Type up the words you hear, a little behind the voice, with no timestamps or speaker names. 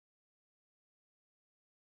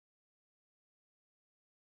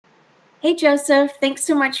Hey, Joseph, thanks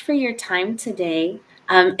so much for your time today.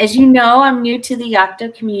 As you know, I'm new to the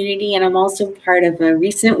Yocto community, and I'm also part of a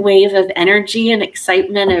recent wave of energy and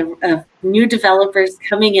excitement of new developers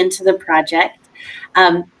coming into the project.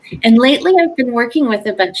 Um, and lately, I've been working with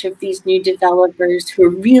a bunch of these new developers who are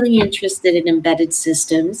really interested in embedded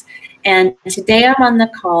systems. And today I'm on the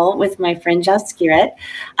call with my friend Jaskirat,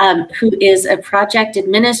 who is a project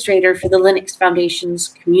administrator for the Linux Foundation's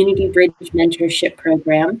Community Bridge Mentorship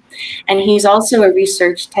Program. And he's also a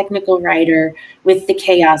research technical writer with the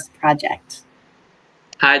Chaos Project.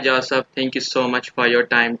 Hi Joseph, thank you so much for your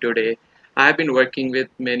time today. I've been working with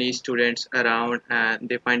many students around and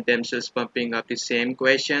they find themselves pumping up the same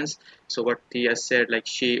questions. So what Thea said, like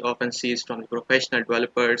she often sees from the professional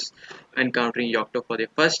developers encountering Yocto for the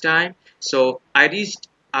first time. So I reached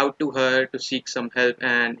out to her to seek some help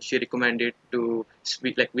and she recommended to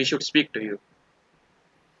speak like we should speak to you.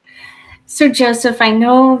 So, Joseph, I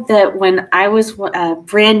know that when I was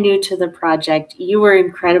brand new to the project, you were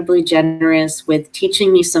incredibly generous with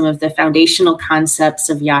teaching me some of the foundational concepts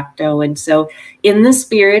of Yocto. And so, in the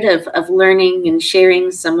spirit of learning and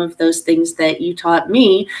sharing some of those things that you taught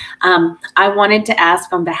me, I wanted to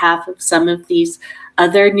ask on behalf of some of these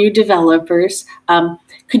other new developers,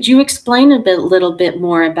 could you explain little bit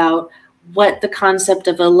more about what the concept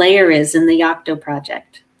of a layer is in the Yocto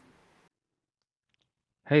project?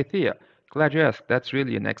 Hey Thea, glad you asked. That's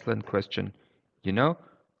really an excellent question. You know,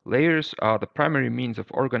 layers are the primary means of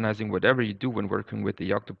organizing whatever you do when working with the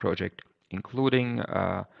Yocto project, including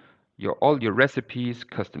all your recipes,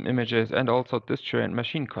 custom images, and also distro and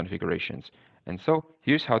machine configurations. And so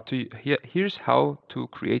here's how to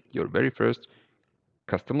create your very first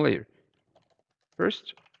custom layer.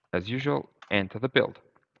 First, as usual, enter the build,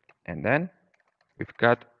 and then we've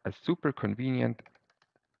got a super convenient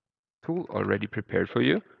tool already prepared for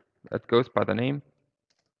you that goes by the name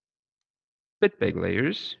bitbag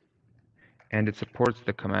layers, and it supports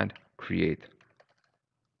the command create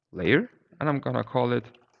layer, and I'm gonna call it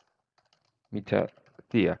meta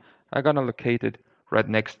thea. I'm gonna locate it right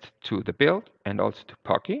next to the build and also to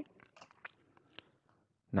Pocky.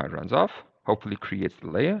 Now it runs off, hopefully creates the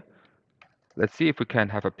layer. Let's see if we can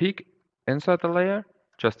have a peek inside the layer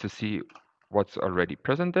just to see what's already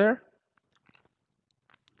present there.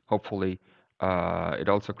 Hopefully it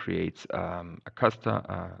also creates a custom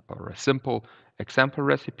or a simple example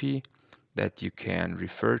recipe that you can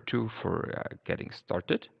refer to for getting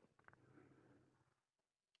started.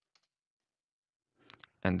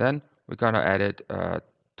 And then we're gonna add it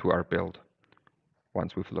to our build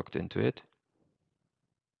once we've looked into it.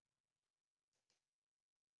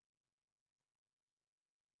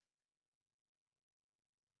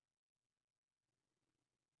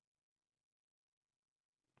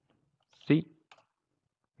 See,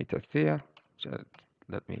 it's here. Just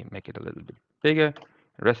let me make it a little bit bigger.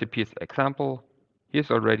 Recipes example.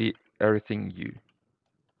 Here's already everything you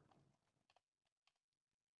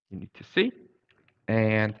need to see.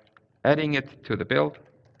 And adding it to the build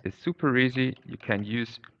is super easy. You can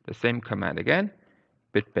use the same command again,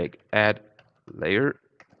 bitbag add layer,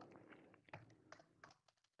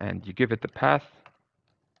 and you give it the path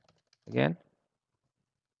again.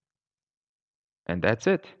 And that's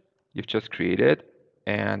it. You've just created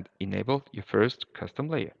and enabled your first custom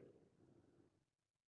layer.